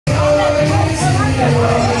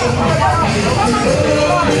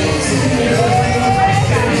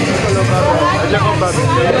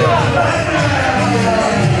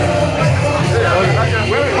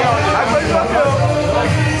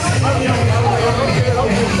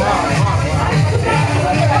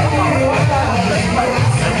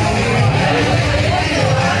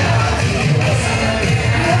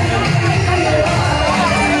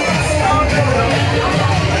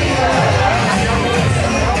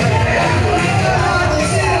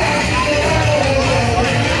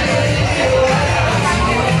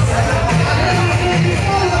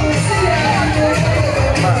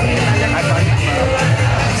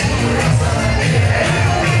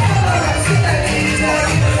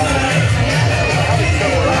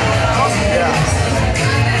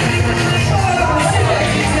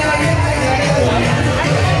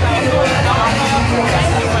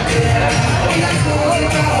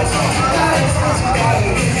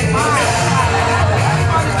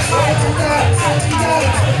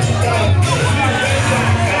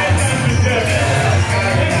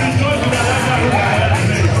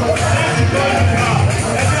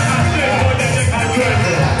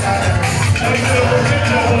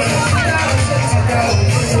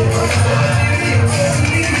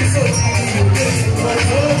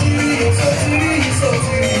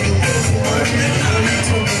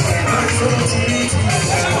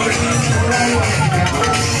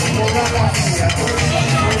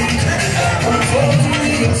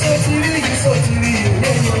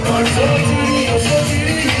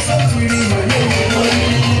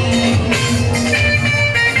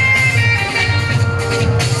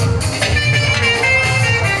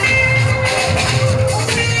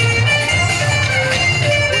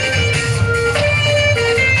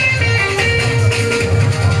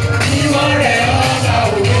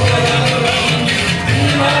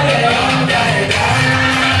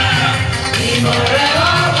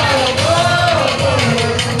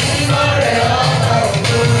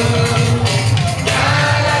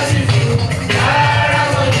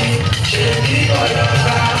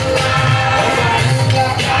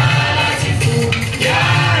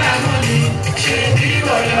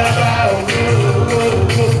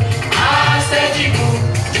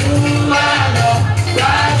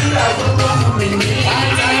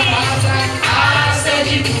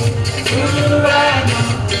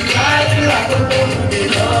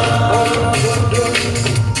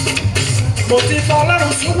mo ti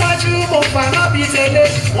fọlọ́run síwájú mo fàná bíi tẹ́lẹ̀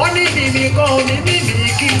wọ́n ní bìbí kan ò ní bìbí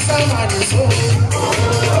kí n sá máa nìṣó.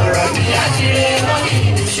 ọ̀rọ̀ mi àjíire wọ́n ní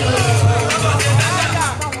ìṣó.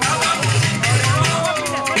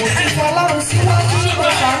 mo ti fọlọ́run síwájú mo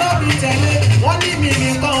fàná bíi tẹ́lẹ̀ wọ́n ní bìbí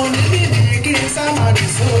kan ò ní bìbí kí n sá máa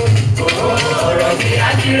nìṣó. ọ̀rọ̀ mi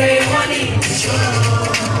àjíire wọ́n ní ìṣó.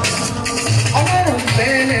 ọlọ́run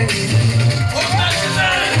bẹ́ẹ̀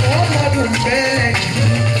ọlọ́run bẹ́ẹ̀.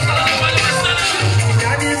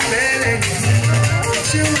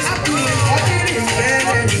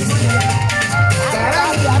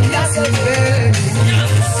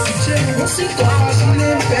 Si tu as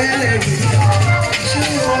une belle vie, je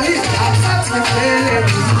vais à faire une belle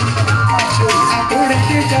vie. Je vais apprendre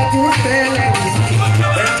déjà pour belle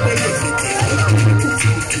vie.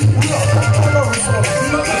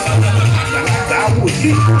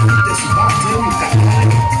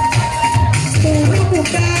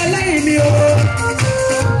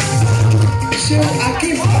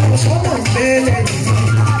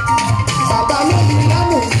 Baba ló ní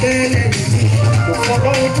lámò bẹ́lẹ̀ yìí, kò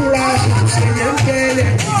fọwọ́ ìbúra ṣe yẹn bẹ́lẹ̀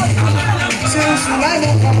yìí, ṣé oṣù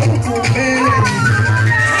láìwọ̀ kàwé kò bẹ́lẹ̀ yìí.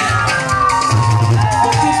 Mo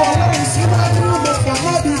ti fọwọ́ ìsíwájú mo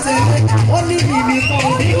fọwọ́ bí tẹ̀lé, wọ́n ní ìmì kan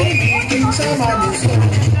ní ìlú kí n sábà lè sọ.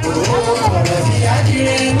 Ọ̀rọ̀ mi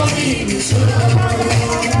àjíire wọ́n ní ìlú sọ.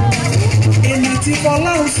 Èmi ti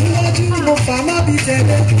fọwọ́ ìsíwájú mo fọwọ́ bí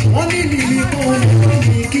tẹ̀lé, wọ́n ní ìmì kan ní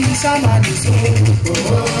ìlú kí n sábà lè sọ.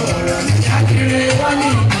 Ọ̀rọ̀ mi àjíire wọ́n ní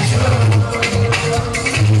ìlú sọ.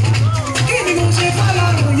 Kí ni mo ṣe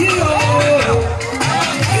fọ́lọ́run yìí o?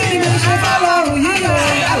 Kí ni mo ṣe fọ́lọ́run yìí o?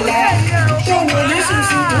 Àlẹ́ tó wò ní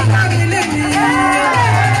ṣùṣù tó bá mi lé mi.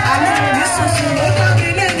 Àlẹ́ wò ní ṣùṣù tó bá mi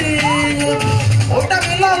lé mi. Ó dá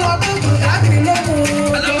mi lọ́wọ́ tó kù dá mi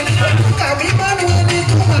lóhùn. Kàbí mọ́nu ni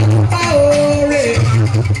tó máa ń pa oore.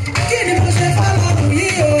 Kí ni mo ṣe fọ́lọ́run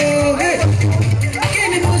yìí o? Kí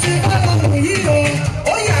ni mo ṣe fọ́lọ́run yìí o?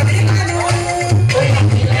 Ó yà mí lẹ́nu. Ó yà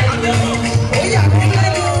mí lẹ́nu. Ó yà mí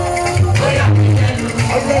lẹ́nu. Ó yà mí lẹ́nu.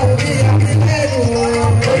 Ọlọ́run mi yà mí lẹ́nu.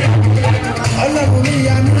 Ó yà mí lẹ́nu. Ọlọ́run mi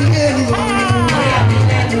yà mí lẹ́nu. Ó yà mí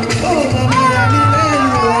lẹ́nu. Ó màmá yà mí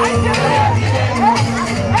lẹ́nu. Ó yà mí lẹ́nu.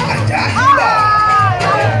 Àjáhìbà.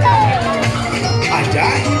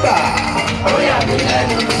 Àjáhìbà. Ó yà mí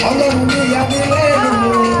lẹ́nu. Ọlọ́run mi yà mí lẹ́nu.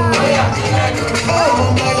 Ó yà mí lẹ́nu. Ó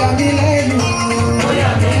màmá yà mí lẹ́nu.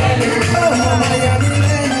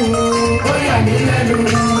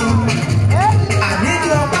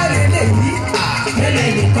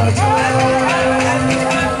 Thank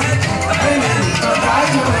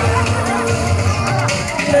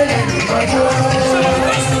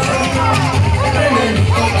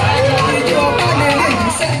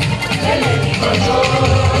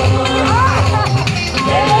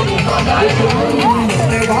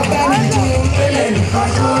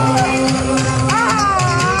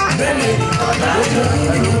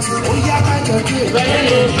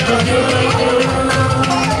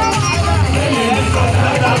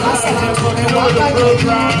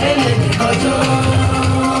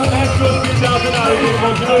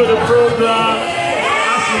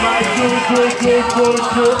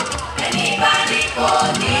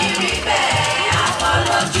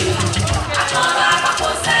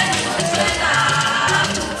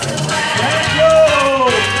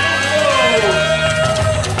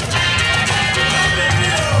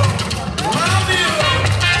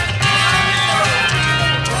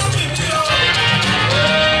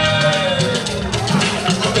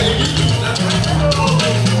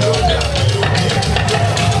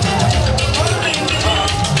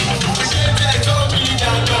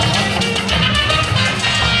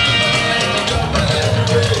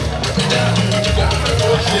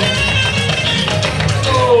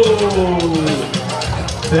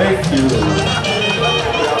you.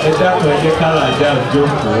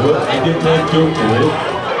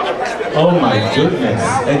 Oh my goodness.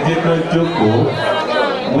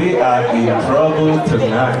 We are in trouble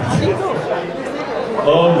tonight.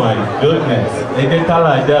 Oh my goodness.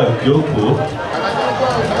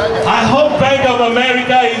 I hope Bank of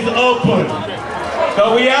America is open.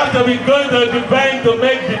 So we have to be going to the bank to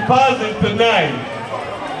make deposits tonight.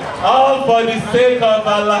 All for the sake of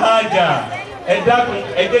Alahaja.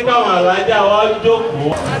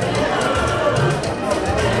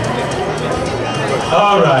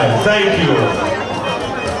 All right, thank you.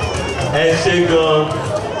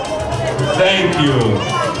 Thank you.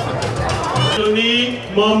 Tony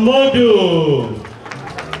Momodu.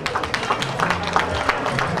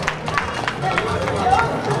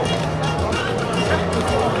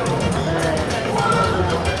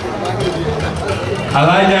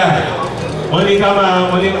 Alaja. Wọ́n ní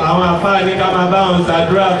àwọn àfáà ní ká máa bá wọn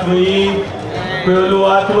ṣàdúrà fún yín pé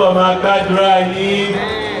Olúwa túbọ̀ máa gbàdúrà yín.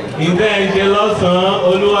 Ìtẹ́ ń ṣe lọ́sàn-án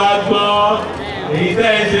Olúwa gbọ́,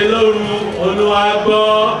 ìtẹ́ ń ṣe lóru Olúwa gbọ́.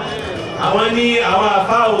 Àwọn ní àwọn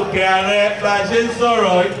àfáà òkè ààrẹ bá ṣe ń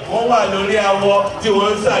sọ̀rọ̀ wọ́n wà lórí awọ tí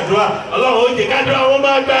wọ́n ń ṣàdúrà. Ọlọ́run ó jẹ́ kádúrà wọn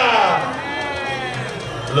máa gbà.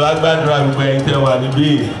 Olúwa gbàdúrà gbogbo ẹ̀yin tẹ́ wà níbí.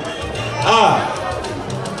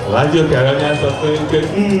 Lájú òkè ààrẹ ni a sọ pé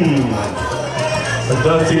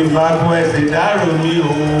ọjọ́ tí bá gún ẹsẹ̀ dárò mi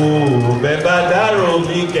bẹ́ẹ̀ bá dárò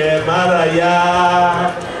mi kẹ́ mára yá.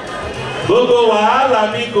 Gbogbo wàhálà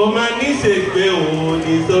mi kò máa ní ṣègbè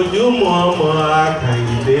ìsojúmọ́ ọmọ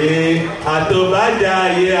Àkàndé àtòbájá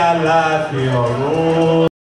ayé Aláàfin ọ̀run.